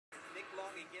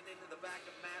getting into the back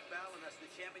of Matt Bell, and that's the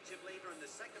championship leader and the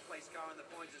second place car in the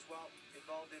points as well,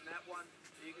 involved in that one.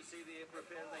 You can see the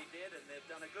repair they did, and they've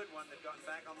done a good one. They've gotten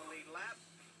back on the lead lap.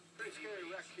 Pretty scary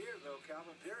wreck here, though,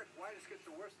 Calvin. Derek Whitus gets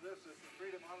the worst of this as the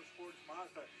Freedom Autosports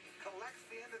Mazda collects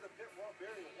the end of the pit wall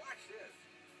barrier. Watch this.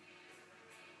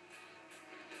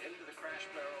 Into the crash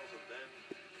barrels, and then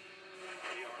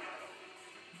the Arno.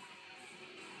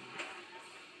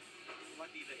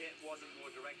 Lucky the hit wasn't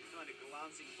more direct, kind of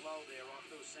glancing blow there off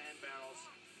those sand barrels.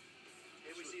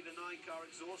 Here we see the 9-car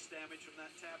exhaust damage from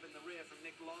that tab in the rear from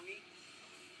Nick Longy.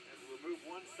 And remove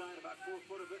one side, about 4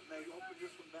 foot of it, and they open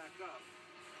this one back up.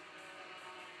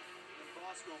 And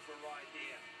Boss going for a ride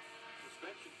here.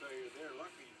 Suspension failure there.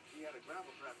 Lucky he had a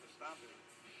gravel trap to stop him.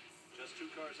 Just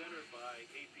 2 cars entered by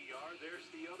APR. There's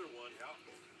the other one.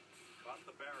 Caught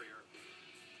the barrier.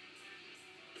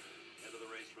 End of the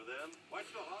race for them. Watch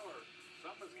the hauler.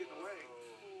 Something's getting away.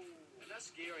 And that's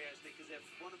scary, actually, because if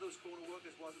one of those corner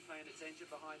workers wasn't paying attention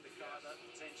behind the car, that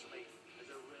potentially is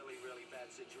a really, really bad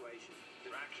situation.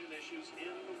 Traction issues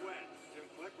in the wet. Tim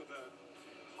Fleck with a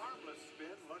harmless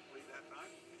spin, luckily that time.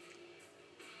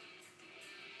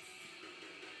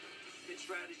 Pit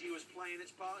strategy was playing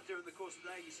its part during the course of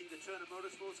the day. You see the Turner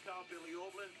Motorsports car, Billy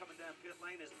Orblin, coming down pit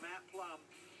lane as Matt Plum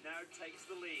now takes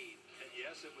the lead. And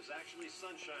yes, it was actually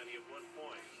sunshiny at one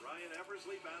point. Ryan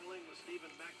Eversley battling with Stephen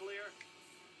McAleer.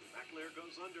 McAleer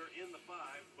goes under in the 5,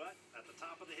 but at the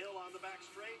top of the hill on the back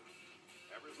straight,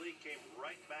 Eversley came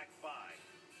right back by.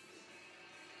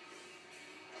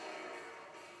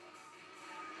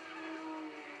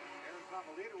 Aaron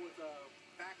Pavolito was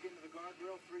back into the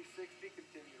guardrail. 360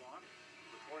 continued on.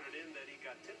 Reported in that he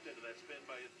got tipped into that spin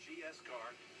by a GS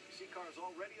car. You see cars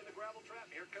already in the gravel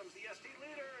trap. Here comes the ST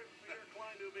leader. Peter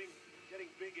Kleinubing getting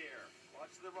big air.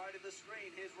 Watch the right of the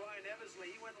screen. Here's Ryan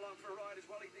Eversley. He went along for a ride as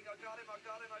well. He think, I got him.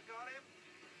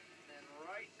 And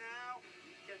right now,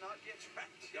 he cannot get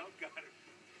traction. Don't got him.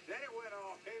 Then it went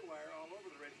all haywire all over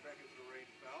the racetrack as the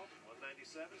rain fell.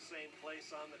 197, same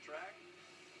place on the track.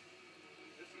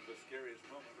 This is the scariest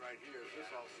moment right here as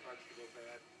this all starts to go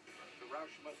bad. The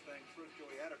Roush Mustang first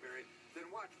Joey Atterbury. Then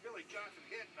watch Billy Johnson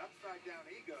hit, and upside down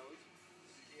he goes.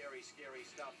 Scary, scary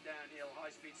stuff. Downhill,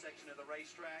 high-speed section of the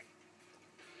racetrack.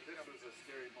 This was a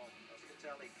scary moment.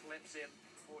 Scatelli clips him.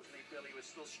 Fortunately, Billy was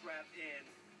still strapped in,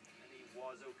 and he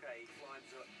was okay. He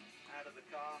climbs out of the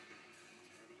car,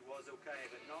 and he was okay,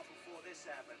 but not before this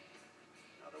happened.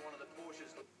 Another one of the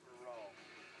Porsches looked for a roll.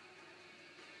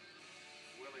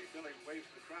 Billy waves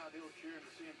to the crowd. They were cheering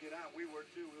to see him get out. We were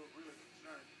too. We were really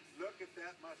concerned. Look at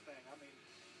that Mustang. I mean,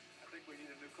 I think we need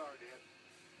a new car, Dad.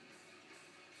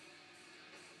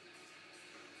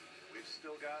 We've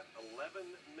still got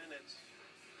 11 minutes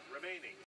remaining.